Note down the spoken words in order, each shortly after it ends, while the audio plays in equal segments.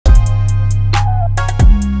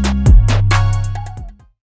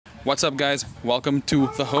What's up, guys? Welcome to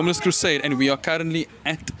the Homeless Crusade, and we are currently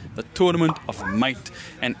at the tournament of MITE.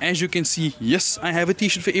 And as you can see, yes, I have a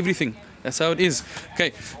t-shirt for everything. That's how it is.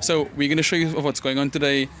 Okay, so we're going to show you what's going on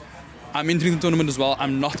today. I'm entering the tournament as well.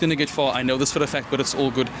 I'm not going to get far. I know this for a fact, but it's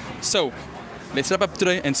all good. So let's wrap up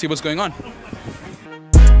today and see what's going on.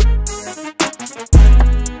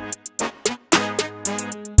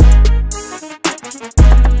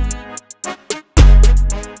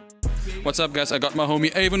 What's up, guys? I got my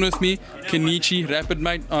homie Avon with me, Kenichi, Rapid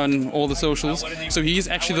Mate on all the socials. So he's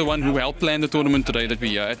actually the one who helped plan the tournament today that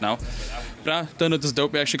we're at now. Bruh, turned out this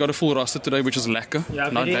dope. We actually got a full roster today, which is lekker.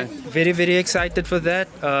 Yeah, very excited for that.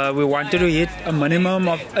 We wanted to hit a minimum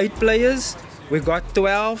of 8 players. We got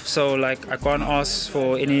 12, so like I can't ask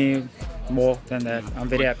for any more than that. I'm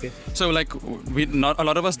very happy. So like, not a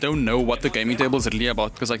lot of us don't know what the gaming table is really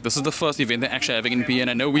about, because like this is the first event they're actually having in PA, and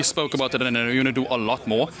I know we spoke about it, and I know you're gonna do a lot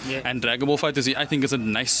more. Yeah. And Dragon Ball FighterZ, I think, is a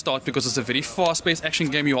nice start because it's a very fast-paced action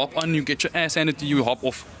game. You hop on, you get your ass handed to you, hop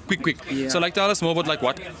off quick. Yeah. So like, tell us more about like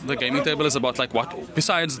what the gaming table is about. Like, what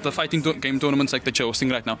besides the fighting game tournaments like that you're hosting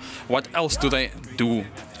right now, what else do they do?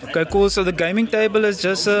 Okay, cool. So the gaming table is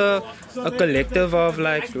just a collective of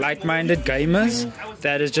like like-minded gamers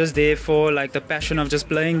that is just there for like the passion of just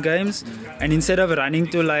playing games. And instead of running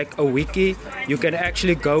to like a wiki, you can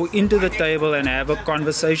actually go into the table and have a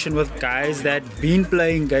conversation with guys that been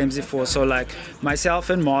playing games before. So like myself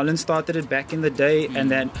and Marlon started it back in the day, and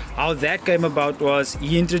then how that came about was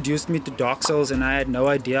he introduced me to Dark Souls, and I had no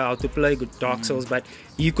idea how to play good Dark Souls, but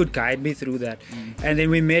he could guide me through that. And then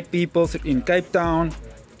we met people in Cape Town,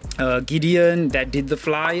 Gideon that did the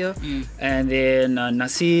flyer, and then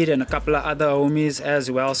Nasir and a couple of other homies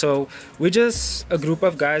as well. So we're just a group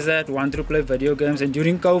of guys that want to play video games. And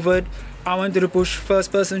during COVID, I wanted to push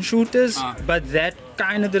first-person shooters, but that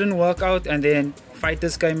kind of didn't work out. And then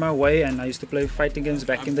fighters came my way, and I used to play fighting games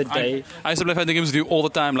back in the day. I used to play fighting games with you all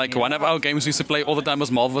the time. Like one of our games we used to play all the time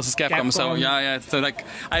was Marvel vs. Capcom. So yeah. So like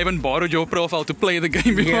I even borrowed your profile to play the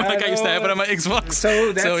game before. Yeah, like I used to have it on my Xbox.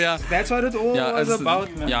 So that's what it all was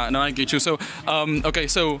about, man. Yeah, no, I get you. So okay,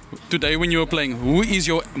 so today when you were playing, who is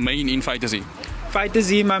your main in FighterZ?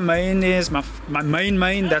 FighterZ, my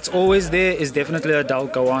main that's always there is definitely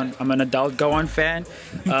Adult Go On. I'm an Adult Go On fan,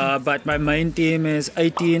 but my main team is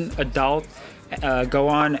 18 Adult Go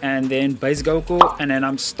On, and then Base Goku, and then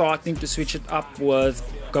I'm starting to switch it up with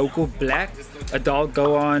Goku Black, Adult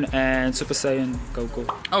Go On, and Super Saiyan Goku.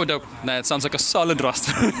 Oh, dope. That sounds like a solid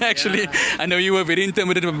roster. Actually, yeah. I know you were very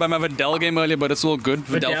intimidated by my Vidal game earlier, but it's all good.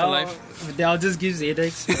 Vidal for life. Vidal just gives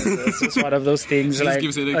headaches. It's just one of those things. Like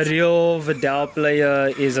a real Vidal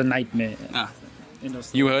player is a nightmare.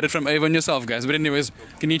 You heard it from Avon yourself, guys. But anyways,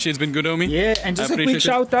 Kenichi, it's been good, homie. Yeah, and just a quick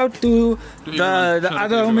shout out to the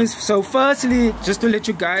other homies. So firstly, just to let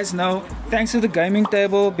you guys know, thanks to the gaming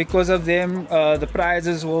table, because of them, the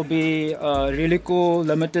prizes will be really cool,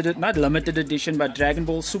 not limited edition, but Dragon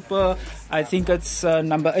Ball Super. I think it's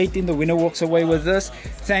number 18. The winner walks away with this.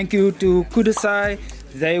 Thank you to Kudasai.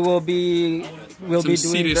 They will be doing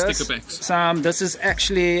serious this. Sticker packs. This is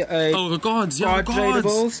actually a the cards, card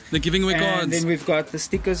tradables. They're giving away cards. And then we've got the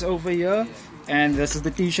stickers over here, and this is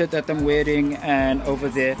the t-shirt that I'm wearing, and over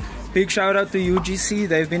there. Big shout out to UGC.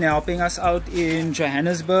 They've been helping us out in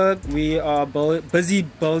Johannesburg. We are busy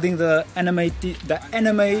building the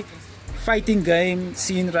anime fighting game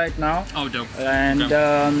scene right now. Oh, dope.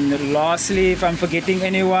 And lastly, if I'm forgetting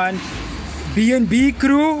anyone, B&B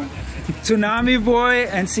crew, Tsunami Boy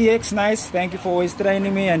and CX Nice, thank you for always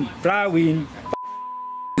training me. And bruh, we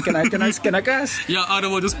can I cuss? Yeah, I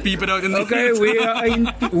will just peep it out in the okay, we are in,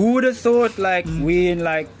 who would have thought like we in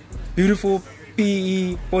like beautiful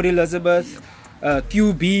PE, Port Elizabeth,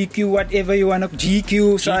 QB, Q whatever you wanna,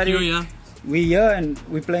 GQ, sorry. GQ, yeah. We here and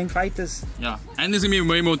we're playing fighters. Yeah, and there's gonna be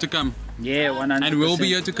way more to come. Yeah, 100%. And we'll be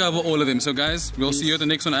here to cover all of them. So guys, we'll see you at the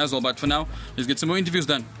next one as well. But for now, let's get some more interviews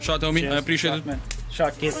done. Shot, homie. Cheers. I appreciate it. Man.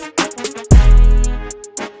 Shot, kid.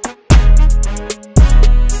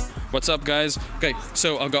 What's up, guys? Okay,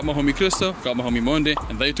 so I got my homie Christo, got my homie Monde,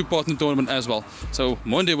 and they took part in the tournament as well. So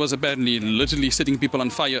Monde was apparently literally setting people on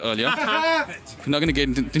fire earlier. We're not gonna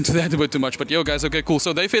get into that a bit too much, but yo guys, okay, cool.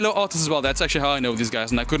 So they fellow artists as well. That's actually how I know these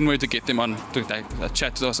guys, and I couldn't wait to get them on to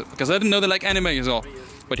chat to us, because I didn't know they like anime as well.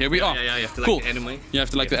 But here we are. Yeah, you have to cool. like the anime. You have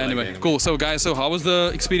to like the anime. Cool. So guys, so how was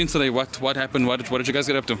the experience today? What happened? What did you guys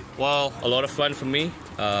get up to? Well, a lot of fun for me.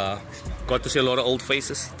 Got to see a lot of old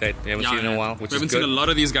faces that we haven't seen in a while, which we haven't is good. seen a lot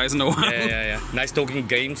of these guys in a while. Yeah. Nice talking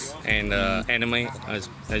games and anime as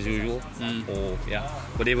usual. Or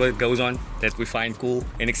whatever goes on that we find cool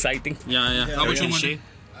and exciting. Yeah. How about you,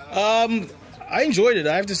 Monde? I enjoyed it.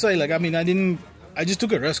 I have to say, like, I mean, I didn't I just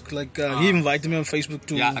took a risk. Like he invited me on Facebook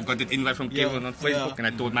to. Yeah, I got that invite from Kevin on Facebook, and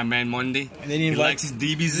I told my man Monday. And then he likes his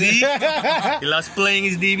DBZ. He loves playing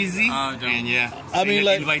his DBZ. And yeah, I mean,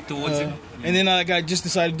 like, invite towards him. And then like I just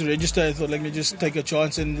decided to register. I thought let me just take a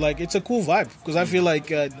chance, and like it's a cool vibe because I feel like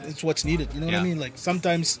it's what's needed. You know what I mean? Like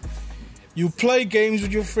sometimes you play games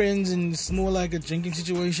with your friends and it's more like a drinking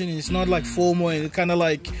situation and it's not like formal and it kind of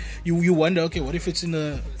like you wonder, okay, what if it's in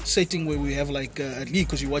a setting where we have like a league,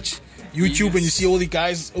 because you watch YouTube and you see all the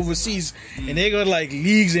guys overseas and they got like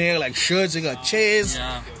leagues and they got like shirts, they got chairs.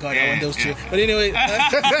 God, I want those chairs. But anyway,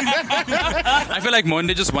 I feel like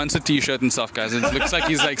Monday just wants a t-shirt and stuff, guys. It looks like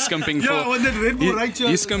he's like skimping for. I want that Red Bull right here.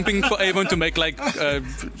 He's skimping for Avon to make like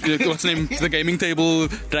what's the name? The gaming table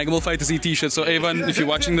Dragon Ball Fighter Z t-shirt. So Avon, if you're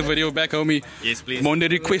watching the video back, homie, yes, please. Monday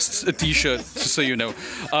requests a t-shirt, just so you know.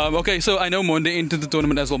 Okay, so I know Monday into the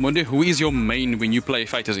tournament as well. Monday, who is your main when you play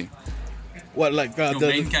Fighter Z? What, like your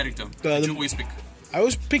main character? That you always pick. I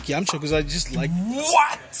always pick Yamcha because I just like.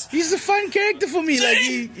 What? He's a fun character for me. Like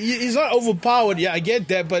he's not overpowered. Yeah, I get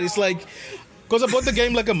that, but it's like. Because I bought the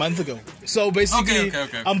game like a month ago. So basically,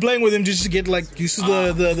 I'm playing with him just to get like used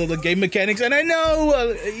to the game mechanics. And I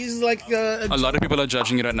know he's like... a lot of people are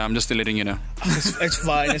judging you right now. I'm just letting you know. It's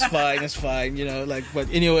fine. You know, like, but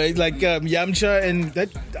anyway, like Yamcha and that,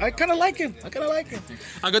 I kind of like him.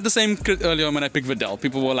 I got the same crit earlier when I picked Vidal.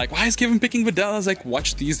 People were like, why is Kevin picking Vidal? I was like,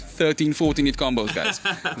 watch these 13, 14 hit combos, guys.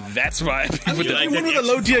 That's why I picked Vidal. Even with a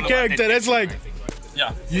low tier character, that's like...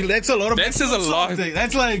 Yeah, that's a lot of. That says a lot.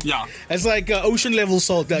 That's like that's like ocean level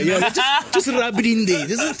salt. Yeah, just rub it in there.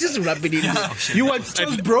 Just rub it in there. You want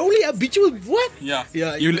just Broly? I beat you with what? Yeah.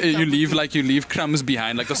 You leave crumbs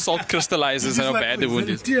behind. Like the salt crystallizes how bad the wound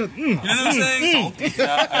is. You know what I'm saying?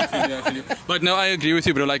 Yeah, I feel you. But no, I agree with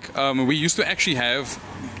you, bro. Like we used to actually have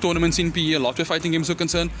tournaments in PE a lot where fighting games are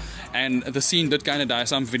concerned, and the scene did kind of die.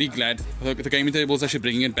 So I'm very glad the gaming table is actually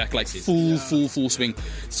bringing it back like full swing.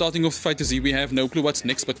 Starting off Fighter Z, we have no clue what's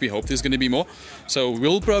next, but we hope there's going to be more. So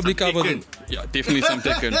we'll probably cover definitely some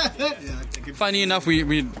Tekken. Funny enough,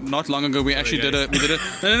 we not long ago we actually did a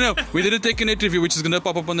Tekken 8 review, which is going to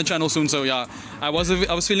pop up on the channel soon. So yeah, I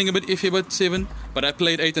was feeling a bit iffy about 7, but I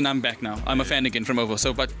played 8 and I'm back now. I'm a fan again from over.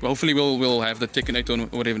 So but hopefully we'll have the Tekken 8 or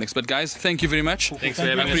whatever next. But guys, thank you very much. Thanks for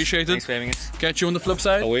having us. Appreciate it. Thanks for having us. Catch you on the flip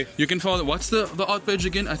side. Oh, you can follow. What's the art page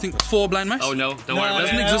again? I think 4 blind mice. Oh no, don't worry about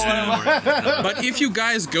it. Doesn't exist anymore. But if you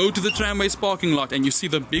guys go to the tramways parking lot and you see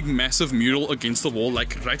the big massive mural against the wall,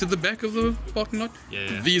 like right at the back of the parking lot,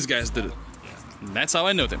 these guys did it. That's how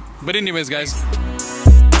I know them. But anyways, guys.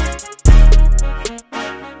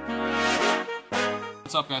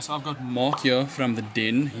 What's up, guys? So I've got Mark here from the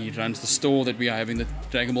Den. He runs the store that we are having the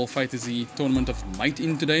Dragon Ball Fighter Z tournament of MITE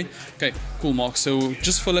in today. Okay, cool, Mark. So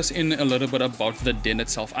just fill us in a little bit about the Den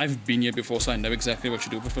itself. I've been here before, so I know exactly what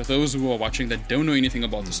you do. But for those who are watching that don't know anything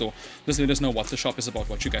about the store, just let us know what the shop is about,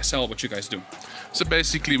 what you guys sell, what you guys do. So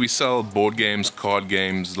basically, we sell board games, card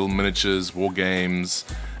games, little miniatures, war games,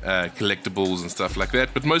 collectibles and stuff like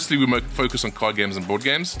that. But mostly we focus on card games and board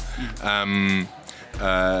games.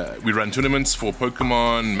 We run tournaments for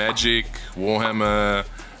Pokemon, Magic, Warhammer.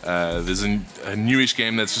 There's a newish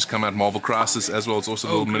game that's just come out, Marvel Crisis as well. It's also a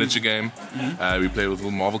little miniature game. We play with little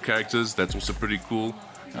Marvel characters. That's also pretty cool.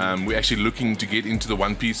 We're actually looking to get into the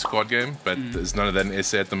One Piece card game, but there's none of that in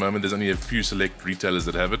SA at the moment. There's only a few select retailers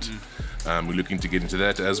that have it. We're looking to get into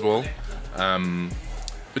that as well.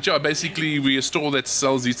 But yeah, basically we're a store that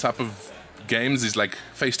sells these type of games. Is like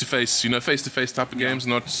face-to-face, face-to-face type of games,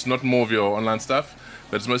 not more of your online stuff,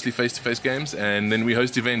 but it's mostly face-to-face games. And then we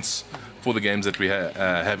host events for the games that we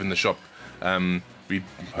have in the shop. We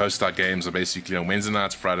host our games basically on Wednesday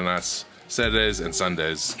nights, Friday nights, Saturdays and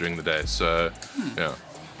Sundays during the day. So yeah.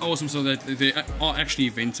 Awesome. So that there are actually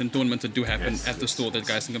events and tournaments that do happen at the store that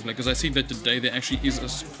guys can play. Because I see that today there actually is a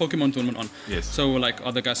Pokemon tournament on. Yes. So like,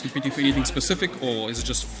 are the guys competing for anything specific, or is it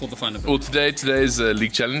just for the fun of it? Well, today is a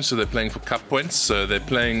league challenge, so they're playing for cup points. So they're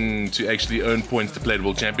playing to actually earn points to play at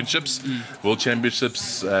World Championships. World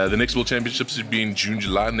Championships. The next World Championships should be in June,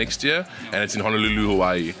 July next year, and it's in Honolulu,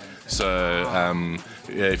 Hawaii. So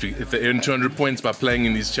if they earn 200 points by playing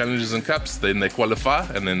in these challenges and cups, then they qualify,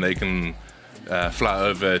 and then they can fly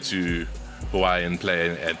over to Hawaii and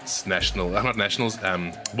play at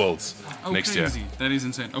Worlds next year. That is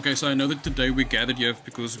insane. Okay, so I know that today we gathered here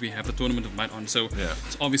because we have the tournament of MITE on. So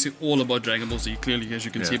it's obviously all about Dragon Ball Z, clearly, as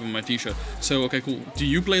you can see from my t-shirt. So okay, cool. Do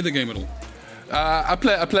you play the game at all? I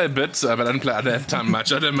play a bit, but I don't have time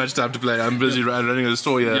much. I don't have much time to play. I'm busy running a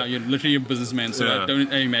store here. Yeah, you're literally a businessman, so Yeah.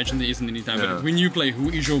 I imagine there isn't any time. Yeah. But when you play, who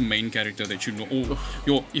is your main character that you know? Or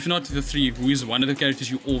your, if not the three, who is one of the characters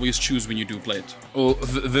you always choose when you do play it? Well,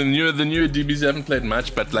 the newer DBs I haven't played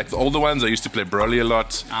much, but like the older ones, I used to play Broly a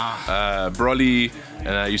lot. Broly, and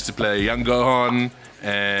I used to play Young Gohan.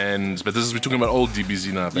 But this is we're talking about old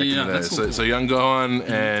DBZ now back in the day. that's cool. So Young Gohan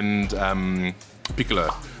and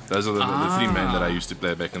Piccolo. Those are the three men that I used to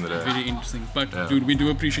play back in the day. Very interesting. But dude, we do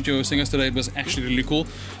appreciate you hosting us today. It was actually really cool.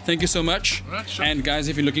 Thank you so much. Alright, sure. And guys,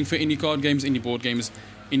 if you're looking for any card games, any board games,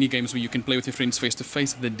 any games where you can play with your friends face to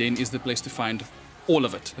face, the Den is the place to find all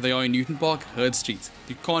of it. They are in Newton Park, Herd Street.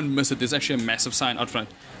 You can't miss it. There's actually a massive sign out front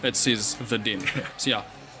that says the Den. So yeah,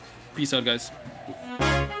 peace out, guys.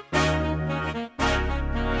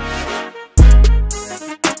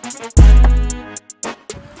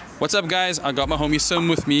 What's up, guys? I got my homie Sim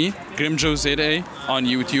with me, Grimjo ZA on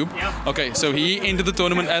YouTube. Okay, so he entered the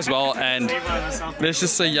tournament as well, and let's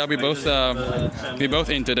just say, yeah, we both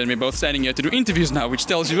entered, and we're both standing here to do interviews now, which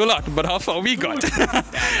tells you a lot about how far we got.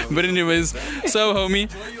 But anyways, so homie,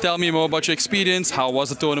 tell me more about your experience. How was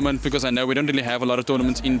the tournament? Because I know we don't really have a lot of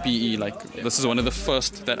tournaments in PE. Like, this is one of the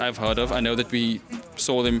first that I've heard of. I know that we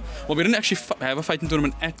saw them. Well, we didn't actually have a fighting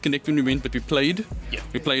tournament at Connect when we went, but we played. Yeah.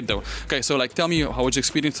 We played though. Okay, so like, tell me, how was your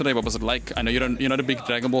experience today? What was it like? I know you're not a big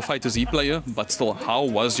Dragon Ball Fighter Z player, but still, how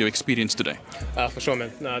was your experience today? For sure,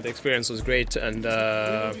 man. No, the experience was great, and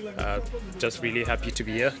just really happy to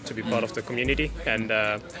be here, to be part of the community. And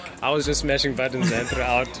I was just smashing buttons and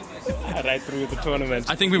throughout, right through the tournament.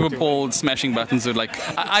 I think we were all smashing buttons. With like,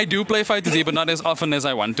 I do play Fighter Z, but not as often as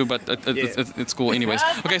I want to. But it's cool, anyways.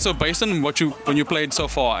 Okay, so based on when you played so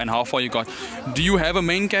far and how far you got, do you have a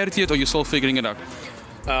main character yet, or are you still figuring it out?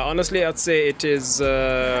 Honestly, I'd say it is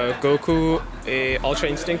Goku, Ultra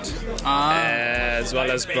Instinct, as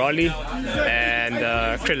well as Broly and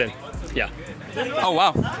Krillin. Yeah. Oh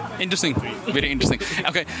wow, interesting, very interesting.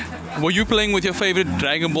 Okay, were you playing with your favorite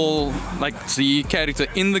Dragon Ball like Z character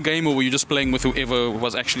in the game, or were you just playing with whoever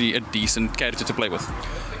was actually a decent character to play with?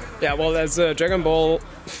 Yeah, well, as a Dragon Ball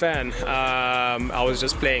fan, I was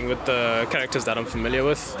just playing with the characters that I'm familiar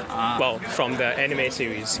with, well, from the anime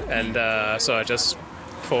series, and so I just,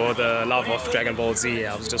 for the love of Dragon Ball Z,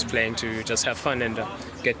 I was just playing to just have fun and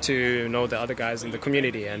get to know the other guys in the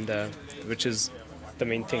community, and which is the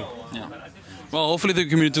main thing. Yeah. Well, hopefully the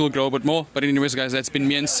community will grow a bit more. But anyways, guys, that's been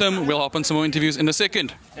me and Sim. We'll hop on some more interviews in a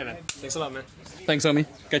second. Yeah, man. Thanks a lot, man. Thanks, homie.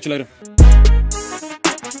 Catch you later.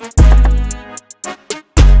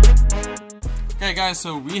 Okay, guys,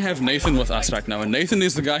 so we have Nathan with us right now, and Nathan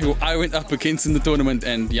is the guy who I went up against in the tournament,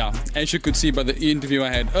 and yeah, as you could see by the interview I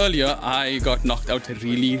had earlier, I got knocked out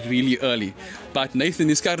really, really early. But Nathan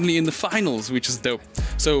is currently in the finals, which is dope.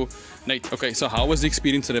 So, Nate, okay, so how was the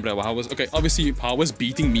experience today, bro? Obviously, how was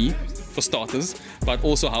beating me, for starters, but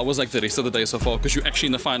also how was like the rest of the day so far, because you're actually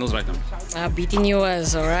in the finals right now. Beating you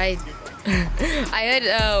was alright. I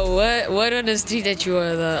heard word on the street that you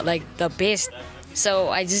were the best. So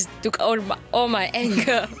I just took all my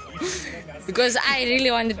anger because I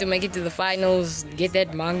really wanted to make it to the finals, get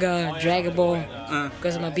that manga, Dragon Ball,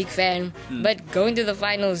 because I'm a big fan. But going to the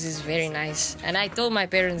finals is very nice. And I told my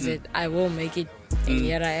parents that I will make it, and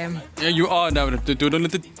here I am. Yeah, you are. No, don't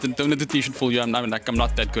let the t-shirt fool you. I'm not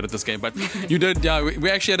that good at this game, but you did. Yeah, we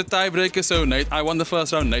actually had a tiebreaker. So I won the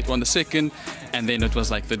first round, Nate won the second, and then it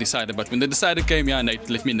was like the decider. But when the decider came, yeah, Nate,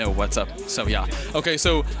 let me know what's up. So yeah, okay.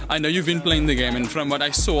 So I know you've been playing the game, and from what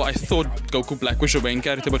I saw, I thought Goku Black was your main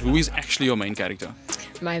character. But who is actually your main character?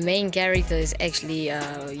 My main character is actually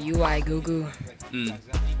UI Goku.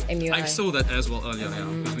 MUI. I saw that as well earlier, yeah.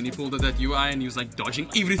 Because when he pulled out that UI and he was like dodging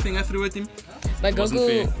everything I threw at him. But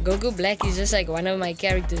Goku Black is just like one of my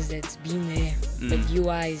characters that's been there. But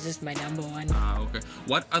UI is just my number one. Okay.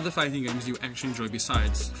 What other fighting games do you actually enjoy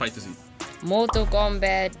besides Fighter Z? Mortal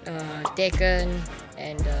Kombat, Tekken,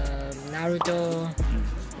 and Naruto.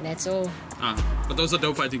 And that's all. But those are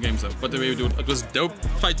dope fighting games though. But the way you do it, it was dope.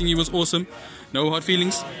 Fighting you was awesome. No hard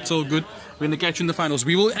feelings. It's all good. We're going to catch you in the finals.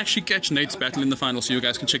 We will actually catch Nate's battle in the finals, so you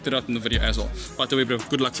guys can check that out in the video as well. By the way, bro,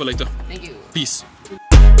 good luck for later. Thank you. Peace.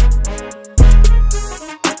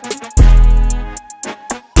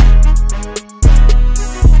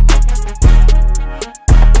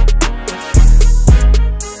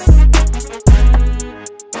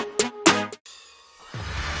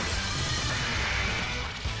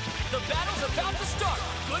 The battle's about to start.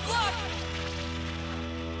 Good luck!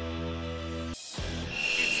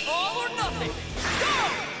 It's all or nothing. Go!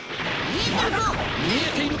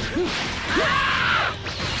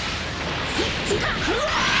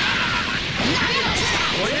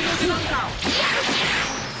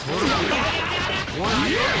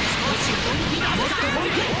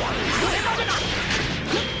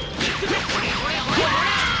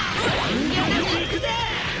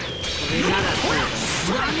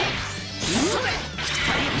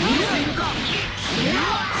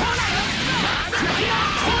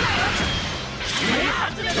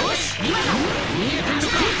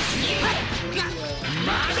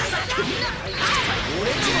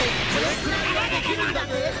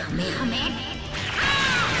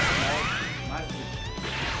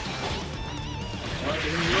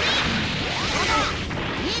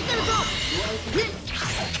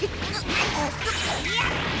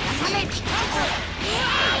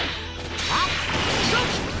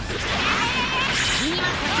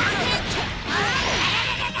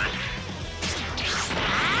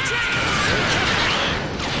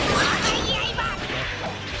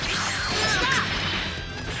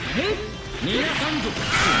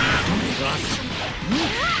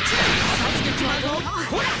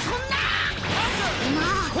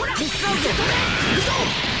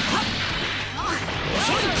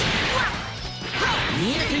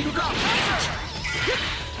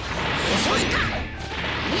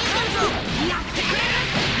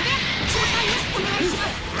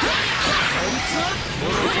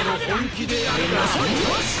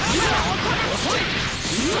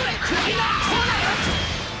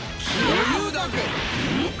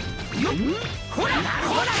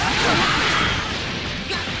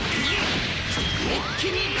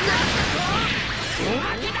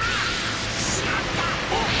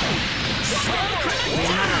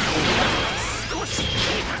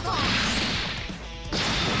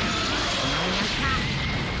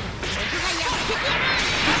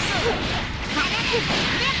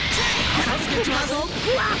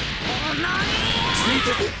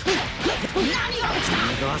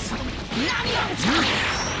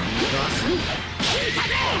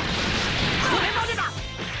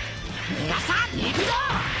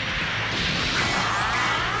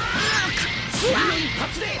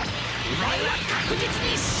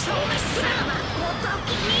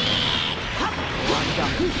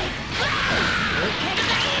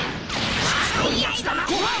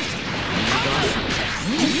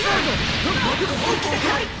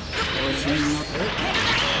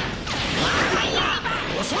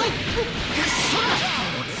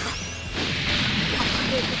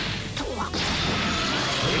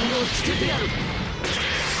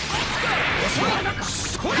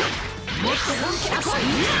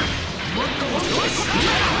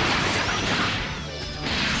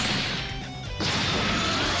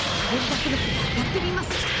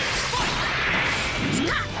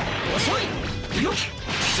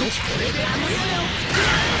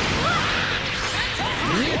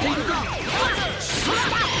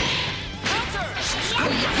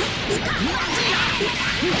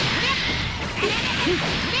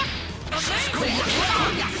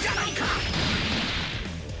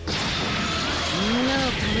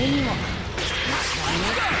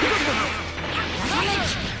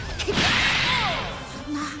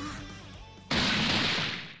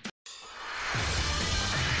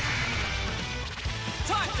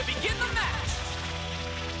 Time to begin the match!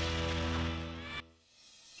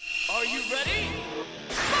 Are you ready?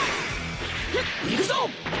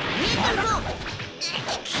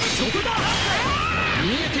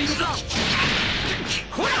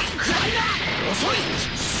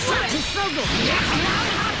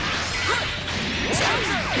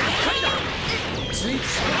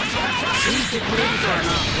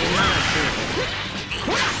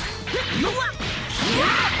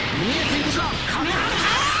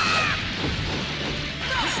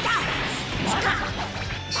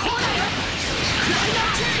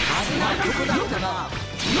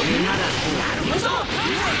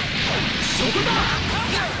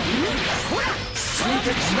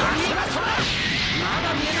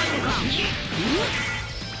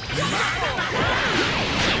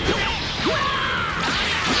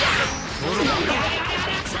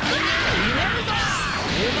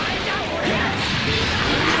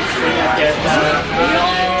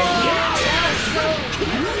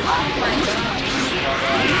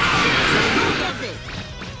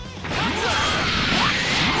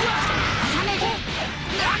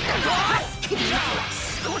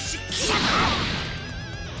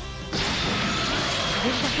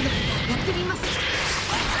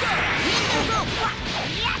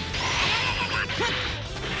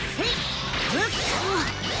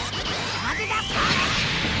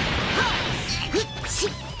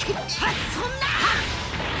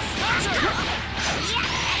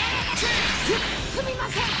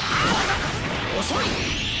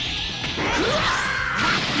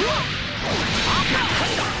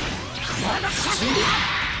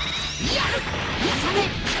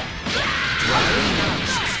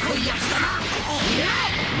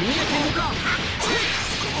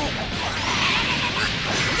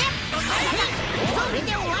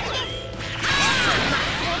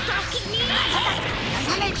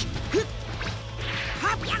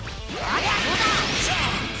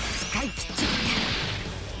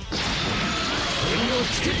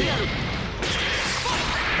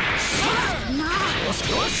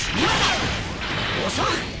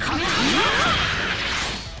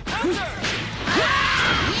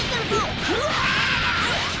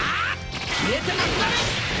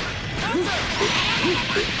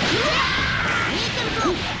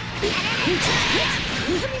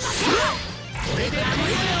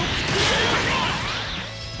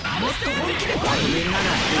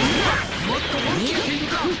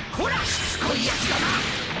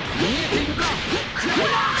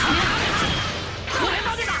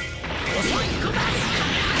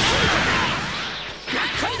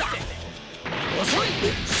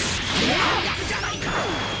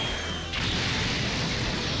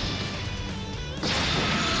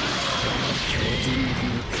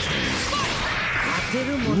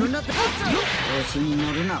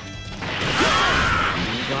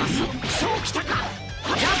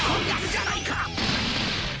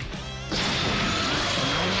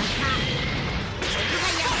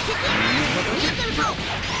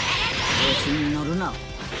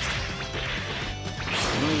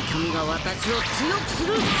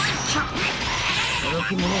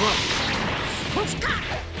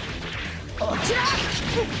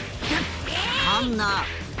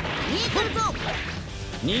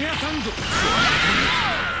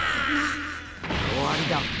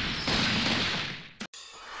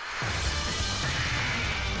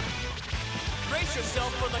 Brace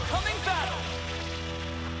yourself for the coming battle.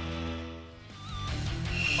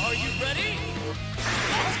 Are you ready?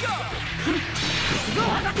 Let's go!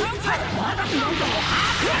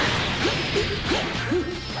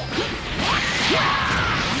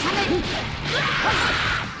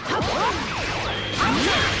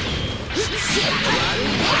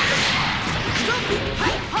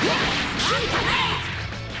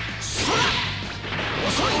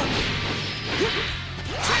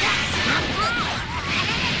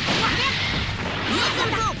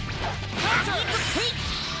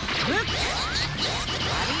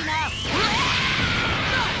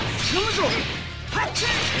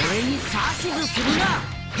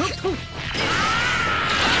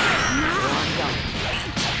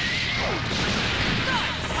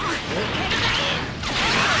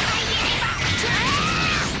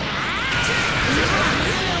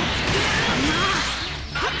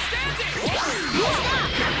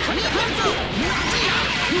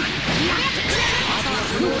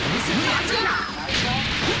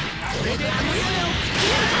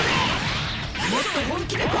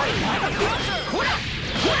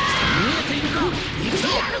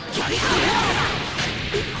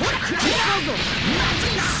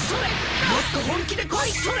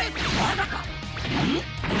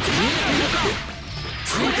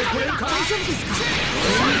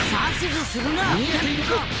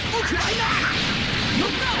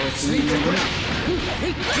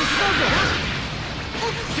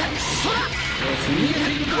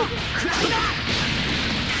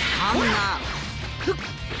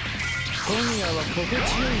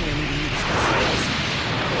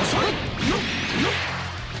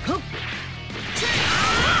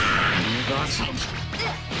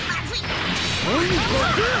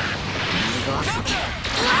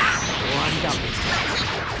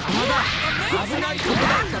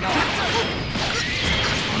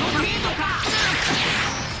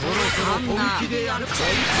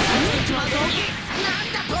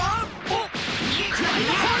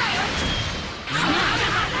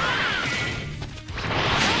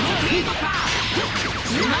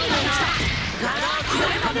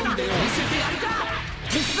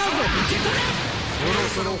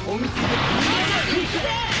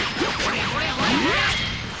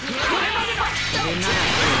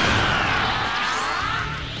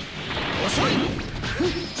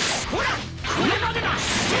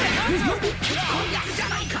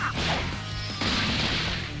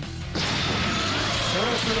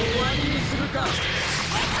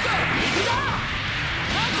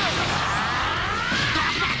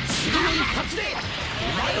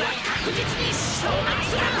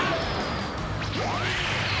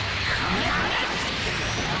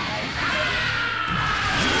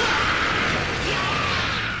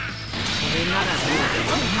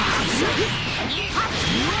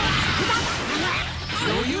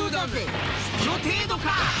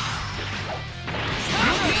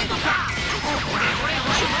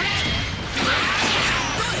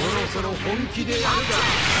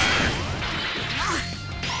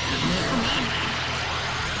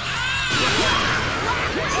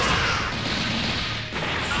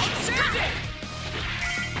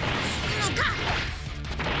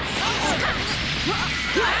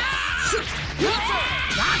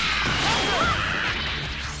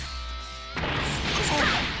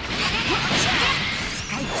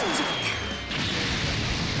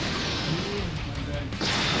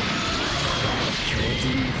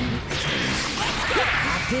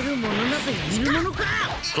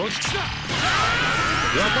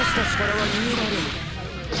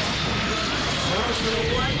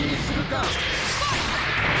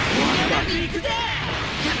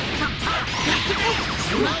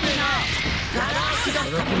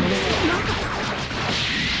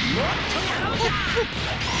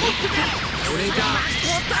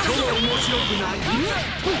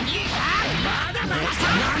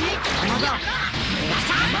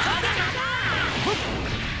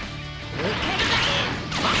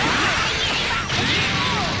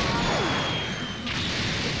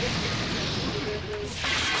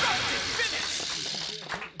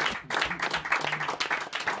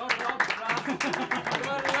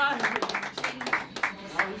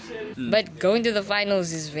 But going to the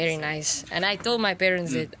finals is very nice, and I told my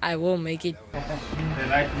parents that I will make it.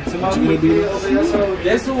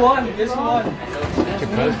 Guess who won? Guess who won?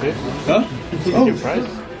 Huh? Your prize?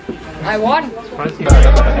 I won.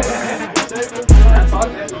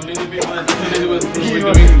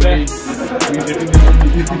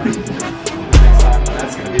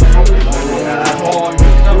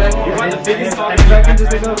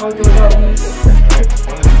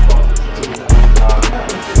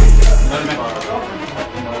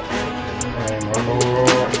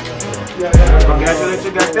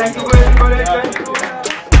 Congratulations, guys. Thank you, everybody. Thank you.